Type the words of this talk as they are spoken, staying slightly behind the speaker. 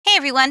Hey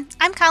everyone,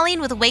 I'm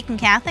Colleen with Awaken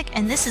Catholic,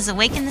 and this is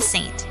Awaken the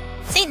Saint.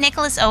 St.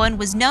 Nicholas Owen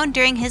was known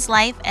during his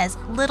life as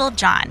Little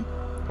John.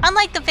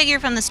 Unlike the figure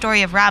from the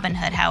story of Robin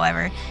Hood,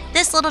 however,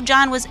 this Little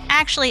John was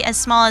actually as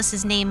small as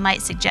his name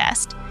might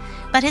suggest.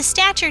 But his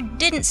stature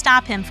didn't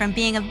stop him from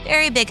being a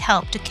very big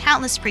help to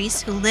countless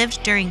priests who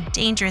lived during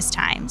dangerous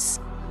times.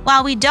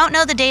 While we don't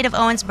know the date of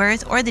Owen's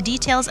birth or the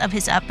details of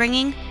his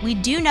upbringing, we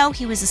do know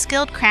he was a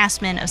skilled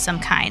craftsman of some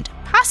kind,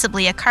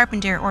 possibly a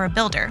carpenter or a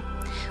builder.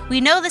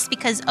 We know this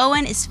because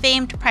Owen is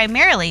famed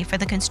primarily for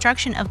the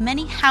construction of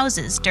many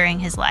houses during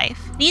his life.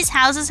 These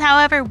houses,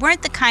 however,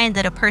 weren't the kind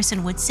that a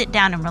person would sit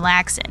down and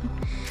relax in.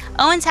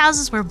 Owen's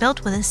houses were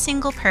built with a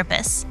single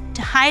purpose: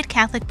 to hide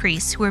Catholic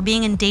priests who were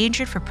being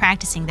endangered for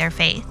practicing their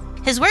faith.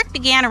 His work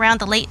began around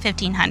the late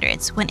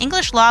 1500s, when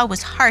English law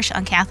was harsh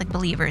on Catholic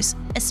believers,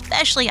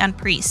 especially on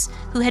priests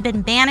who had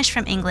been banished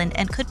from England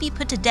and could be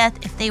put to death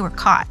if they were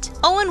caught.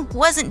 Owen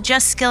wasn't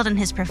just skilled in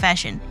his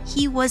profession,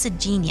 he was a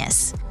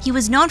genius. He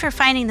was known for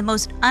finding the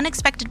most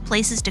unexpected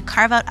places to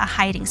carve out a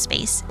hiding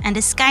space and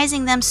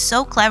disguising them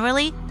so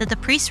cleverly that the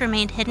priests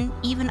remained hidden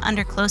even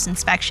under close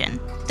inspection.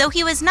 Though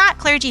he was not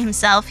clergy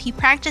himself, he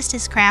practiced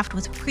his craft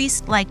with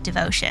priest-like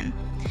devotion.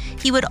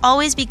 He would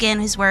always begin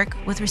his work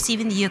with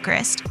receiving the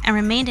Eucharist and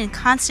remained in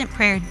constant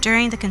prayer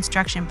during the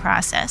construction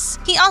process.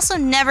 He also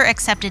never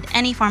accepted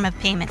any form of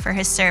payment for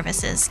his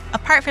services,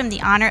 apart from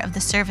the honor of the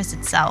service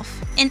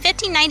itself. In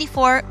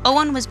 1594,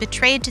 Owen was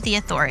betrayed to the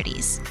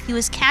authorities. He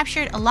was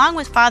captured along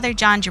with Father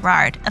John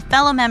Gerard, a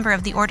fellow member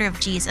of the Order of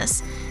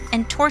Jesus,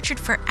 and tortured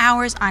for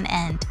hours on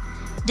end.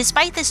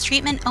 Despite this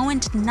treatment, Owen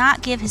did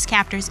not give his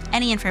captors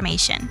any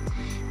information.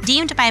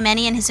 Deemed by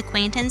many in his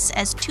acquaintance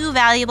as too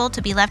valuable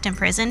to be left in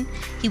prison,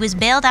 he was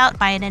bailed out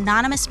by an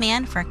anonymous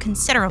man for a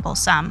considerable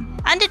sum.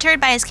 Undeterred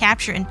by his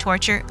capture and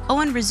torture,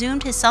 Owen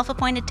resumed his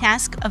self-appointed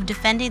task of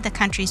defending the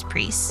country's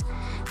priests.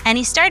 And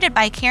he started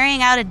by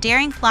carrying out a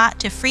daring plot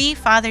to free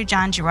Father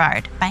John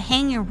Gerard by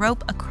hanging a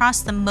rope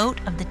across the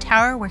moat of the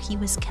tower where he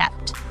was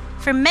kept.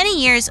 For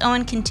many years,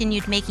 Owen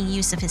continued making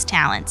use of his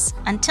talents,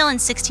 until in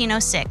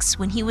 1606,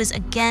 when he was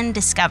again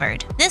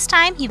discovered. This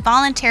time, he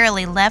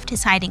voluntarily left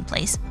his hiding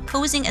place,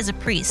 posing as a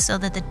priest so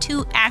that the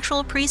two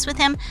actual priests with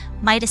him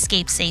might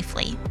escape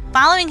safely.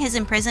 Following his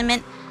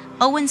imprisonment,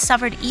 Owen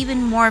suffered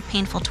even more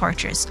painful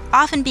tortures,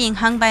 often being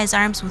hung by his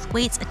arms with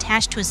weights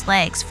attached to his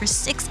legs for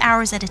 6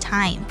 hours at a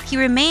time. He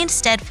remained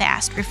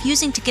steadfast,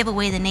 refusing to give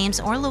away the names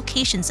or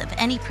locations of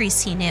any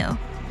priests he knew.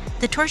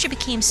 The torture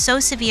became so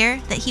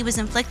severe that he was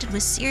inflicted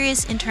with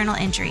serious internal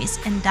injuries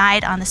and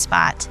died on the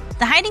spot.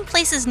 The hiding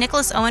places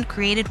Nicholas Owen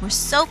created were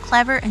so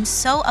clever and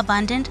so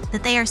abundant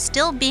that they are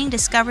still being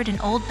discovered in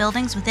old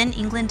buildings within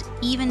England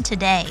even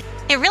today.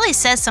 It really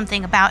says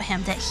something about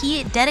him that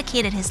he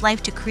dedicated his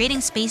life to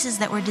creating spaces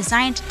that were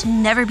designed to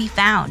never be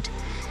found.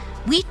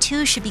 We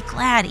too should be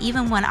glad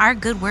even when our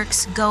good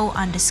works go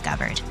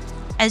undiscovered.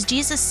 As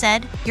Jesus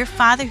said, "Your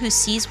Father who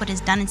sees what is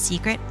done in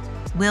secret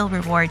will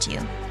reward you."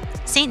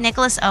 St.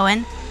 Nicholas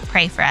Owen,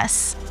 pray for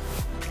us.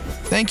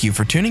 Thank you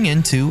for tuning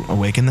in to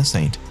Awaken the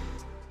Saint.